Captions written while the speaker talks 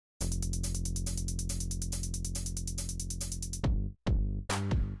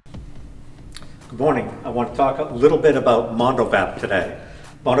Good morning. I want to talk a little bit about MondoVap today.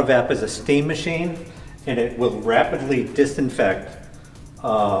 MondoVap is a steam machine and it will rapidly disinfect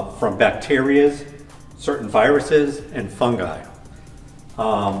from bacteria, certain viruses, and fungi.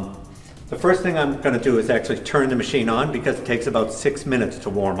 The first thing I'm going to do is actually turn the machine on because it takes about 6 minutes to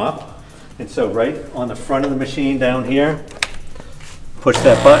warm up. And so right on the front of the machine down here, push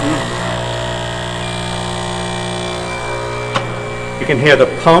that button. You can hear the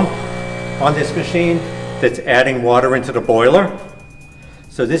pump on this machine that's adding water into the boiler.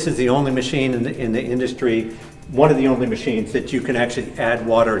 So this is the only machine in the industry, one of the only machines that you can actually add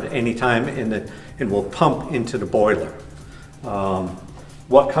water at any time and will pump into the boiler.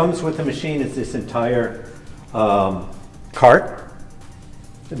 What comes with the machine is this entire cart,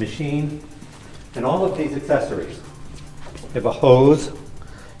 the machine, and all of these accessories. You have a hose,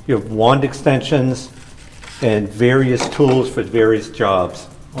 you have wand extensions, and various tools for various jobs.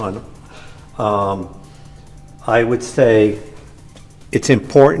 I would say it's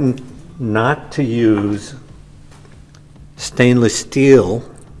important not to use stainless steel,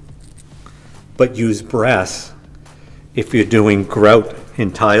 but use brass if you're doing grout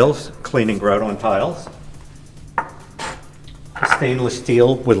in tiles, cleaning grout on tiles. Stainless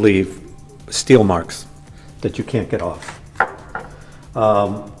steel would leave steel marks that you can't get off.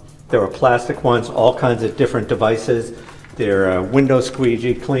 There are plastic ones, all kinds of different devices. There are window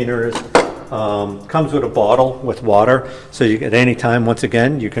squeegee cleaners. Comes with a bottle with water, so you at any time, once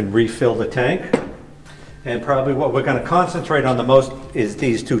again, you can refill the tank. And probably what we're going to concentrate on the most is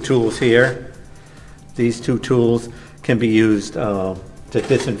these two tools here. These two tools can be used to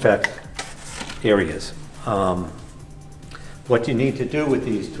disinfect areas. What you need to do with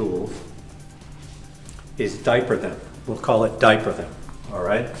these tools is diaper them. We'll call it diaper them, all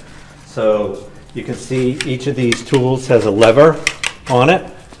right? So you can see each of these tools has a lever on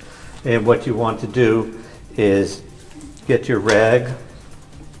it. And what you want to do is get your rag.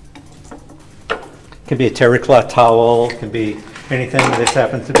 It can be a terry cloth towel, it can be anything. This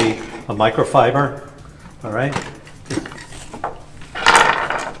happens to be a microfiber, all right?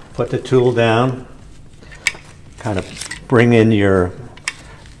 Put the tool down, kind of bring in your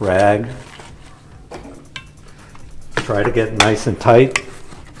rag. Try to get nice and tight.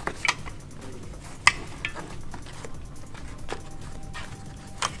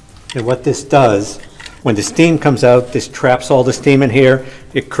 And what this does, when the steam comes out, this traps all the steam in here.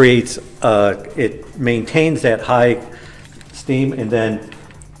 It creates, it maintains that high steam and then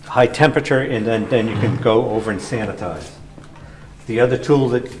high temperature, and then you can go over and sanitize. The other tool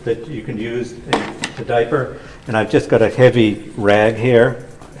that you can use is the diaper, and I've just got a heavy rag here,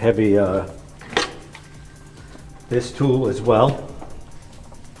 heavy, this tool as well.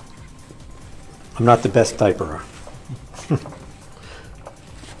 I'm not the best diaperer.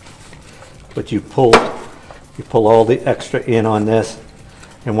 But you pull all the extra in on this,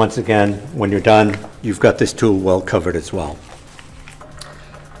 and once again, when you're done, you've got this tool well covered as well.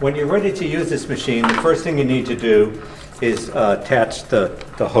 When you're ready to use this machine, the first thing you need to do is attach the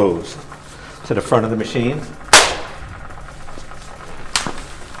hose to the front of the machine.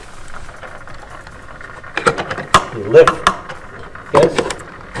 You lift this.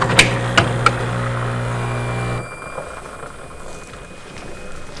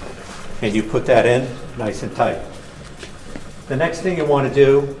 And you put that in nice and tight. The next thing you want to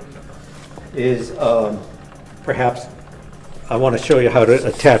do is perhaps I want to show you how to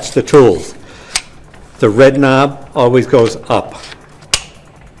attach the tools. The red knob always goes up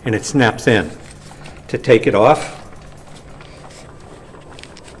and it snaps in. To take it off,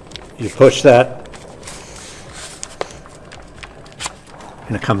 you push that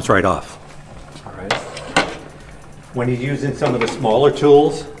and it comes right off. All right. When you're using some of the smaller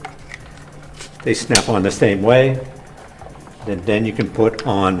tools, they snap on the same way. Then you can put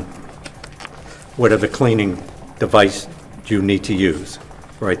on whatever cleaning device you need to use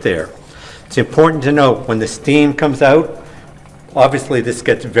right there. It's important to note when the steam comes out, obviously this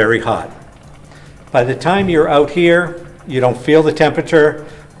gets very hot. By the time you're out here, you don't feel the temperature,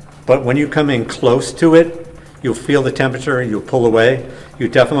 but when you come in close to it, you'll feel the temperature and you'll pull away. You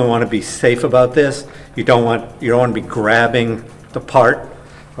definitely want to be safe about this. You don't want to be grabbing the part,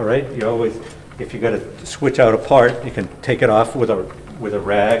 all right? You always, if you got to switch out a part, you can take it off with a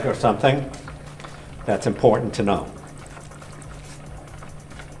rag or something. That's important to know.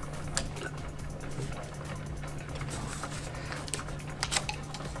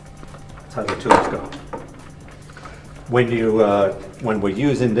 That's how the tools go. When we're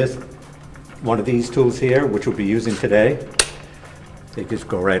using this, one of these tools here, which we'll be using today, they just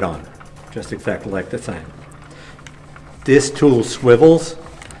go right on, just exactly like the same. This tool swivels,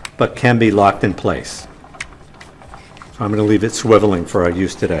 but can be locked in place. So I'm going to leave it swiveling for our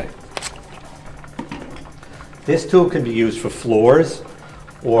use today. This tool can be used for floors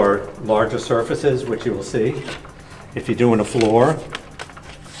or larger surfaces, which you will see. If you're doing a floor,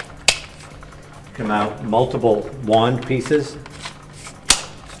 you mount multiple wand pieces,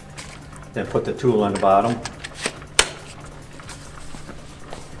 then put the tool on the bottom,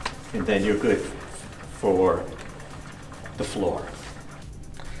 and then you're good for the floor.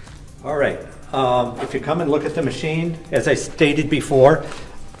 All right, if you come and look at the machine, as I stated before,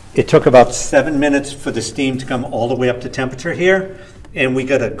 it took about 7 minutes for the steam to come all the way up to temperature here, and we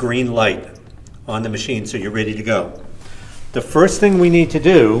got a green light on the machine, so you're ready to go. The first thing we need to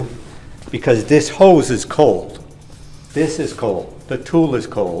do, because this hose is cold, this is cold, the tool is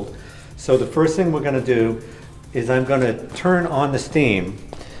cold, so the first thing we're going to do is I'm going to turn on the steam.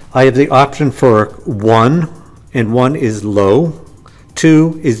 I have the option for 1, and 1 is low,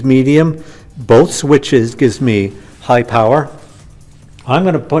 2 is medium. Both switches gives me high power. I'm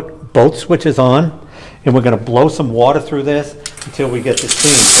going to put both switches on, and we're going to blow some water through this until we get the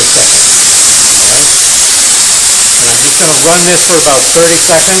steam kicked in. All right. And I'm just going to run this for about 30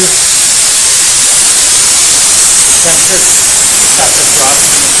 seconds. Temperature has to drop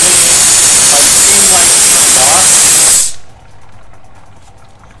immediately. Our steam light is off.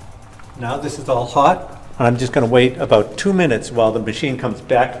 Now this is all hot. I'm just going to wait about 2 minutes while the machine comes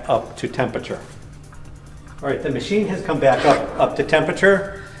back up to temperature. All right, the machine has come back up to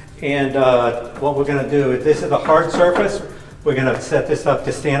temperature, and what we're going to do is, this is a hard surface. We're going to set this up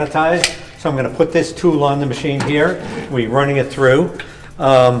to sanitize. So I'm going to put this tool on the machine here. We're running it through.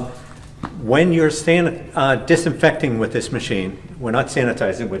 When you're disinfecting with this machine, we're not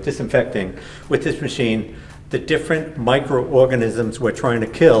sanitizing, we're disinfecting with this machine, the different microorganisms we're trying to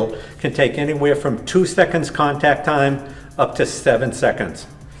kill can take anywhere from 2 seconds contact time up to 7 seconds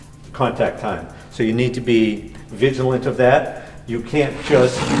contact time. So you need to be vigilant of that. You can't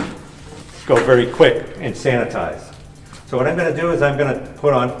just go very quick and sanitize. So what I'm going to do is I'm going to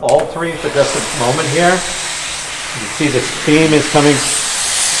put on all 3 for just a moment here. You see the steam is coming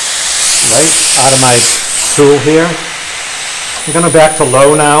right out of my tool here. I'm going to go back to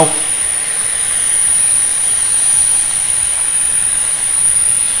low now.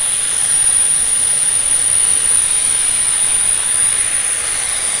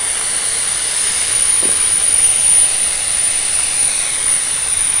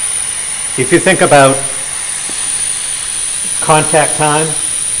 If you think about contact time,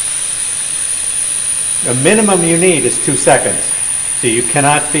 the minimum you need is 2 seconds. So you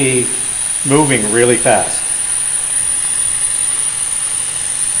cannot be moving really fast.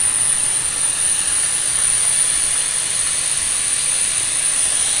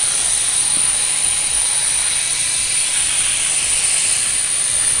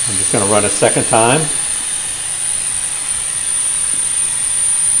 I'm just going to run a second time.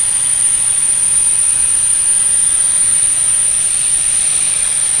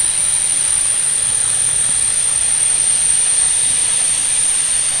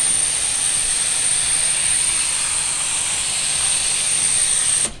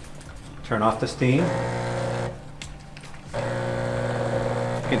 Turn off the steam. You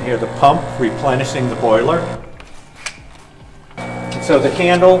can hear the pump replenishing the boiler. And so the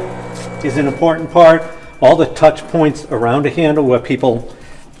handle is an important part. All the touch points around a handle where people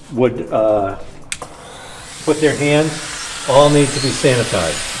would put their hands all need to be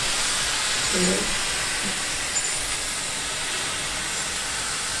sanitized.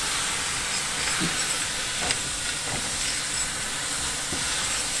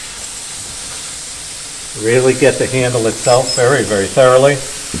 Really get the handle itself very, very thoroughly.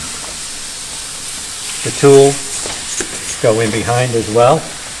 The tool go in behind as well.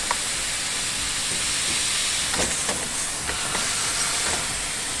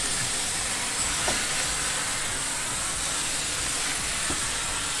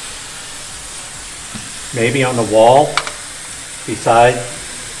 Maybe on the wall beside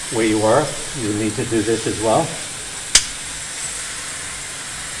where you are, you need to do this as well.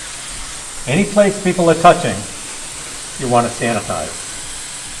 Any place people are touching, you want to sanitize.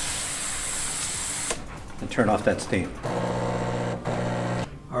 And turn off that steam.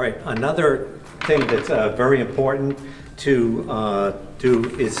 All right, another thing that's very important to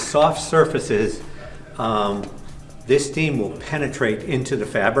do is soft surfaces. This steam will penetrate into the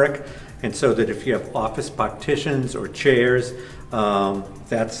fabric, and so that if you have office partitions or chairs,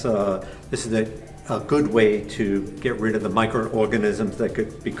 this is a good way to get rid of the microorganisms that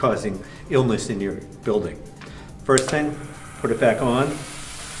could be causing illness in your building. First thing, put it back on.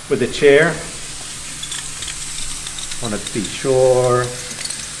 With the chair, want to be sure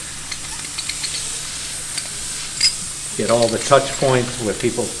get all the touch points where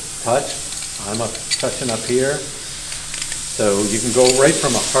people touch. I'm touching up here. So you can go right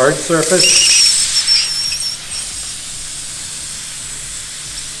from a hard surface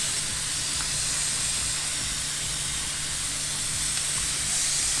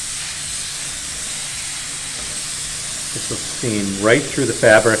this will steam right through the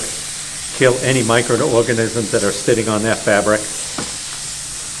fabric, kill any microorganisms that are sitting on that fabric.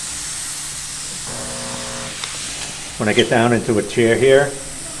 When I get down into a chair here,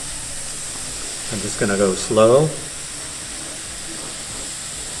 I'm just going to go slow.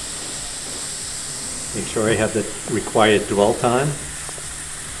 Make sure I have the required dwell time.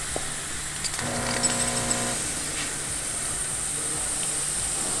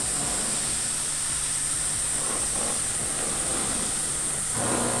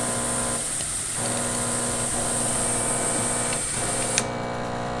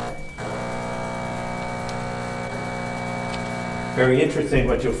 Very interesting,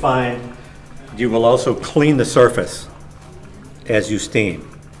 what you'll find, you will also clean the surface as you steam.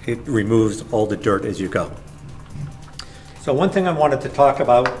 It removes all the dirt as you go. So one thing I wanted to talk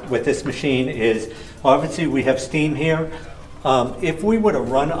about with this machine is, obviously we have steam here. If we were to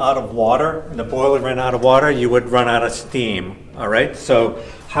run out of water, and the boiler ran out of water, you would run out of steam, all right? So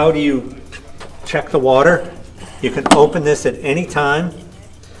how do you check the water? You can open this at any time,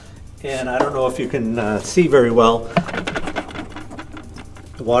 and I don't know if you can see very well.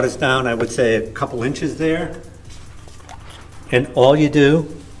 The water's down, I would say, a couple inches there. And all you do,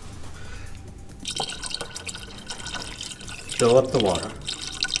 fill up the water.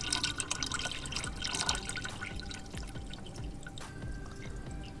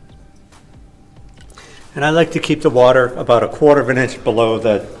 And I like to keep the water about 1/4 of an inch below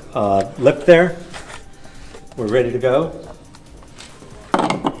the lip there. We're ready to go.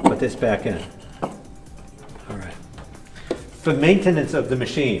 Put this back in. All right. For maintenance of the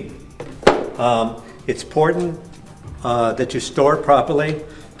machine, it's important that you store it properly.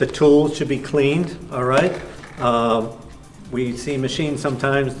 The tools should be cleaned, all right? We see machines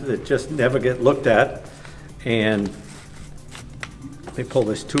sometimes that just never get looked at, and let me pull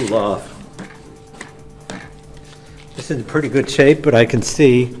this tool off. This is in pretty good shape, but I can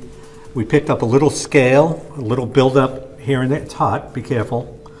see we picked up a little scale, a little buildup here and there. It's hot, be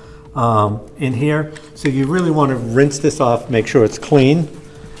careful. In here, so you really want to rinse this off, make sure it's clean.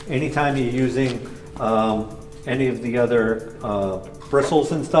 Anytime you're using any of the other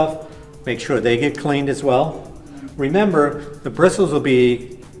bristles and stuff, make sure they get cleaned as well. Remember, the bristles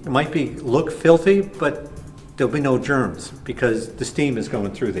might look filthy, but there'll be no germs because the steam is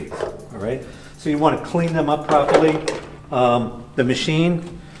going through these, all right? So you want to clean them up properly. The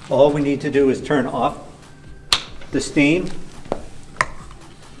machine, all we need to do is turn off the steam,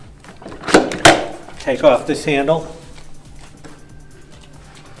 take off this handle,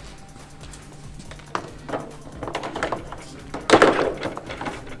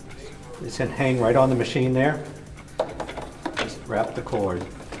 this can hang right on the machine there. Just wrap the cord.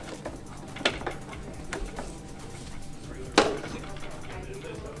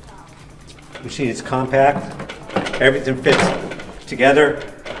 The machine is compact, everything fits together.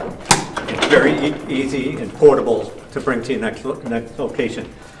 It's very easy and portable to bring to your next location.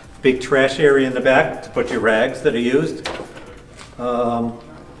 Big trash area in the back to put your rags that are used.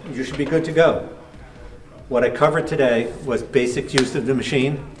 You should be good to go. What I covered today was basic use of the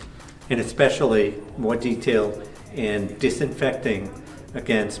machine, and especially more detail in disinfecting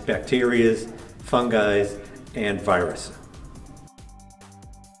against bacteria, fungi, and virus.